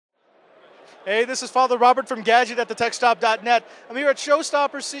Hey, this is Father Robert from Gadget at thetechstop.net. I'm here at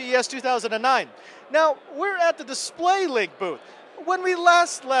Showstopper CES 2009. Now, we're at the DisplayLink booth. When we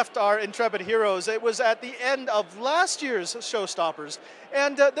last left our intrepid heroes, it was at the end of last year's Showstoppers,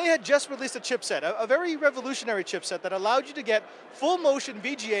 and they had just released a chipset, a very revolutionary chipset that allowed you to get full motion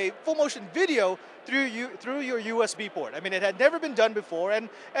VGA, full motion video through your USB port. I mean, it had never been done before, and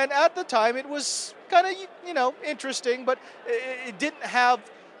at the time it was kind of interesting, but it didn't have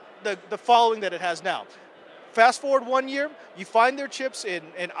the following that it has now. Fast forward 1 year, you find their chips in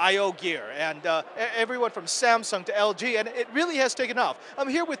I/O gear, and everyone from Samsung to LG, and it really has taken off. I'm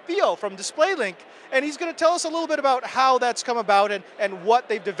here with Theo from DisplayLink, and he's going to tell us a little bit about how that's come about and what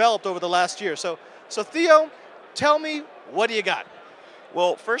they've developed over the last year. So Theo, tell me, what do you got?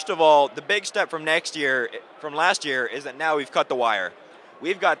 Well, first of all, the big step from last year, is that now we've cut the wire.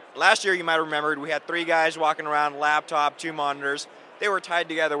 Last year, you might have remembered, we had 3 guys walking around, laptop, 2 monitors. They were tied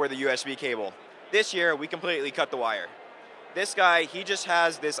together with a USB cable. This year, we completely cut the wire. This guy, he just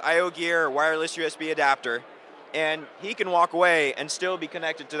has this I/O gear wireless USB adapter, and he can walk away and still be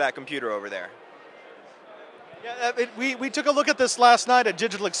connected to that computer over there. Yeah, we took a look at this last night at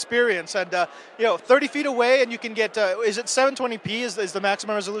Digital Experience, and 30 feet away, and you can get, is it 720p is the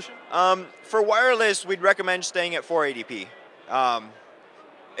maximum resolution? For wireless, we'd recommend staying at 480p.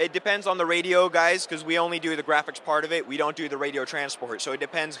 It depends on the radio, guys, because we only do the graphics part of it. We don't do the radio transport, so it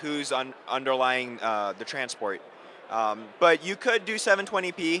depends who's underlying the transport. But you could do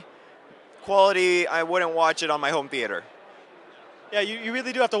 720p. Quality, I wouldn't watch it on my home theater. Yeah, you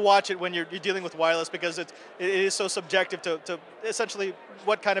really do have to watch it when you're dealing with wireless, because it is so subjective to essentially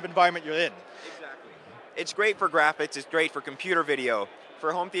what kind of environment you're in. Exactly. It's great for graphics. It's great for computer video.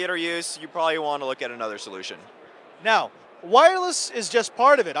 For home theater use, you probably want to look at another solution. Now, wireless is just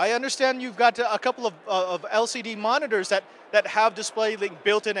part of it. I understand you've got a couple of LCD monitors that have DisplayLink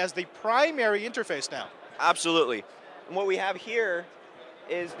built in as the primary interface now. Absolutely. And what we have here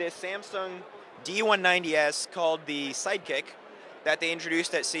is this Samsung D190S called the Sidekick that they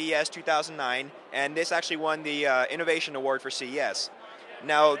introduced at CES 2009, and this actually won the Innovation Award for CES.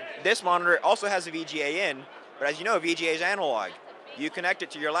 Now, this monitor also has a VGA in, but as you know, VGA is analog. You connect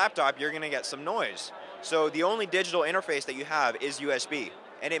it to your laptop, you're going to get some noise. So the only digital interface that you have is USB,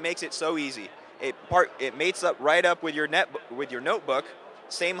 and it makes it so easy. It mates up right up with your notebook,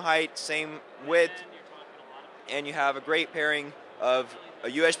 same height, same width, and you have a great pairing of a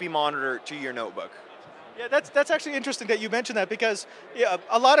USB monitor to your notebook. Yeah, that's actually interesting that you mentioned that, because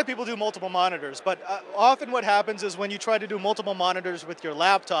a lot of people do multiple monitors, but often what happens is when you try to do multiple monitors with your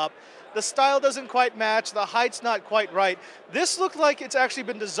laptop, the style doesn't quite match, the height's not quite right. This looked like it's actually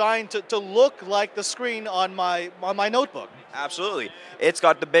been designed to look like the screen on my notebook. Absolutely. It's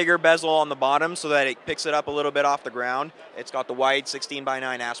got the bigger bezel on the bottom so that it picks it up a little bit off the ground. It's got the wide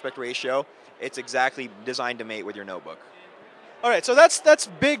 16:9 aspect ratio. It's exactly designed to mate with your notebook. All right, so that's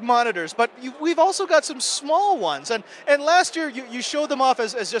big monitors, but we've also got some small ones, and last year you showed them off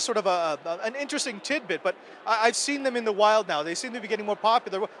as just sort of an interesting tidbit, but I've seen them in the wild now. They seem to be getting more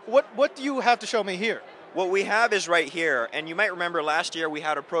popular. What do you have to show me here? What we have is right here, and you might remember last year we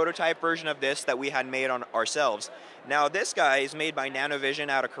had a prototype version of this that we had made on ourselves. Now this guy is made by Nanovision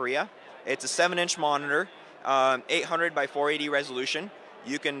out of Korea. It's a 7-inch monitor, 800 by 480 resolution.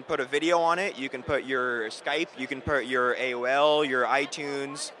 You can put a video on it, you can put your Skype, you can put your AOL, your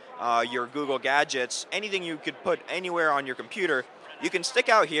iTunes, your Google Gadgets, anything you could put anywhere on your computer. You can stick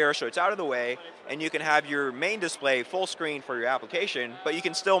out here so it's out of the way, and you can have your main display full screen for your application, but you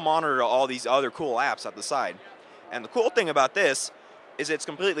can still monitor all these other cool apps at the side. And the cool thing about this is it's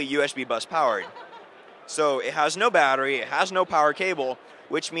completely USB bus powered. So it has no battery, it has no power cable,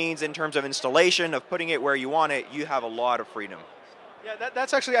 which means in terms of installation, of putting it where you want it, you have a lot of freedom. Yeah,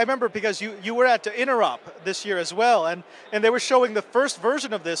 that's actually, I remember because you were at Interop this year as well, and they were showing the first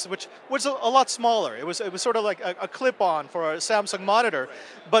version of this, which was a lot smaller. It was sort of like a clip-on for a Samsung monitor,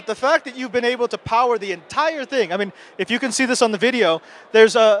 but the fact that you've been able to power the entire thing, I mean, if you can see this on the video, there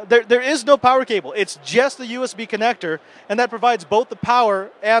is no power cable. It's just the USB connector, and that provides both the power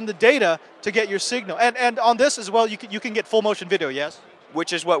and the data to get your signal. And on this as well, you can get full motion video, yes?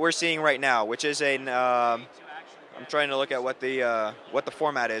 Which is what we're seeing right now, which is I'm trying to look at what the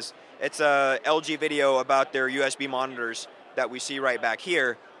format is. It's a LG video about their USB monitors that we see right back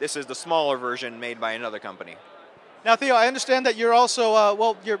here. This is the smaller version made by another company. Now, Theo, I understand that you're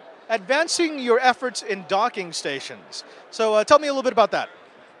also, you're advancing your efforts in docking stations. So tell me a little bit about that.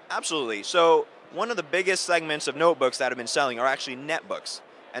 Absolutely. So one of the biggest segments of notebooks that have been selling are actually netbooks.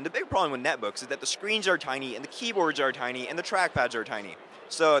 And the big problem with netbooks is that the screens are tiny and the keyboards are tiny and the trackpads are tiny.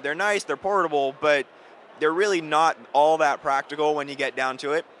 So they're nice, they're portable, but they're really not all that practical when you get down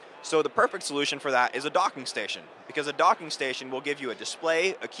to it. So the perfect solution for that is a docking station, because a docking station will give you a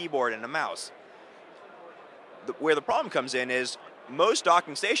display, a keyboard, and a mouse. Where the problem comes in is most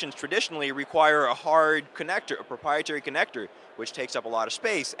docking stations traditionally require a hard connector, a proprietary connector, which takes up a lot of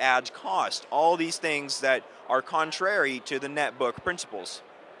space, adds cost, all these things that are contrary to the netbook principles.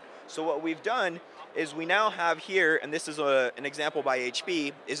 So what we've done is we now have here, and this is an example by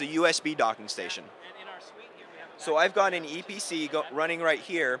HP, is a USB docking station. So I've got an EPC running right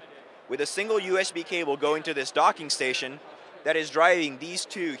here with a single USB cable going to this docking station that is driving these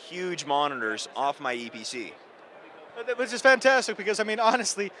two huge monitors off my EPC. Which is fantastic, because, I mean,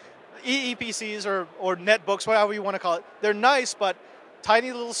 honestly, EPCs or netbooks, whatever you want to call it, they're nice, but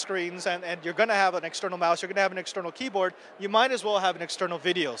tiny little screens, and you're going to have an external mouse, you're going to have an external keyboard, you might as well have an external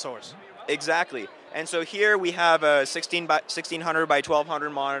video source. Exactly. And so here we have a 1600 by 1200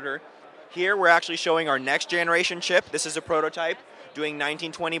 monitor. Here we're actually showing our next generation chip. This is a prototype doing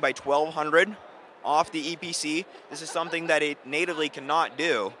 1920 by 1200 off the EPC. This is something that it natively cannot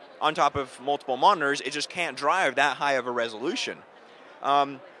do on top of multiple monitors. It just can't drive that high of a resolution.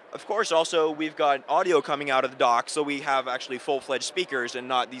 Of course, also, we've got audio coming out of the dock, so we have actually full-fledged speakers and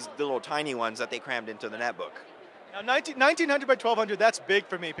not these little tiny ones that they crammed into the netbook. Now, 1900 by 1200, that's big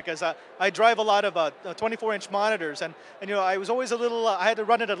for me, because I drive a lot of 24-inch monitors, and you know, I was always a little, I had to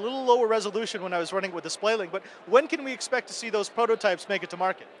run it at a little lower resolution when I was running with DisplayLink, but when can we expect to see those prototypes make it to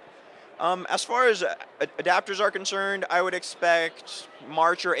market? As far as adapters are concerned, I would expect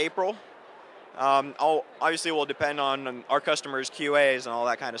March or April. Obviously, will depend on our customers' QAs and all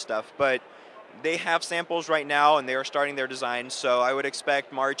that kind of stuff, but they have samples right now and they are starting their designs, so I would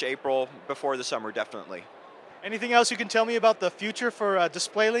expect March, April, before the summer, definitely. Anything else you can tell me about the future for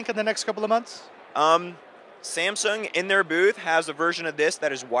DisplayLink in the next couple of months? Samsung, in their booth, has a version of this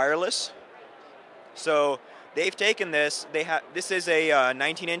that is wireless. So they've taken this, this is a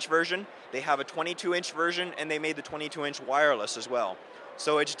 19-inch version, they have a 22-inch version, and they made the 22-inch wireless as well.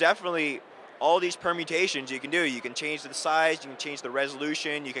 So it's definitely all these permutations you can do. You can change the size, you can change the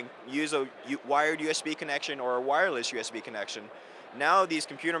resolution, you can use a wired USB connection or a wireless USB connection. Now these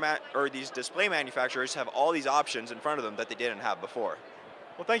these display manufacturers have all these options in front of them that they didn't have before.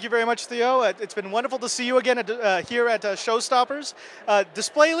 Well, thank you very much, Theo. It's been wonderful to see you again here at Showstoppers.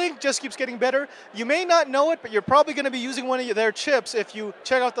 DisplayLink just keeps getting better. You may not know it, but you're probably going to be using one of their chips if you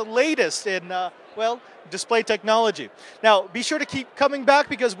check out the latest in, well, display technology. Now, be sure to keep coming back,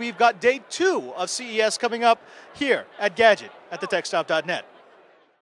 because we've got day 2 of CES coming up here at Gadget at thetechstop.net.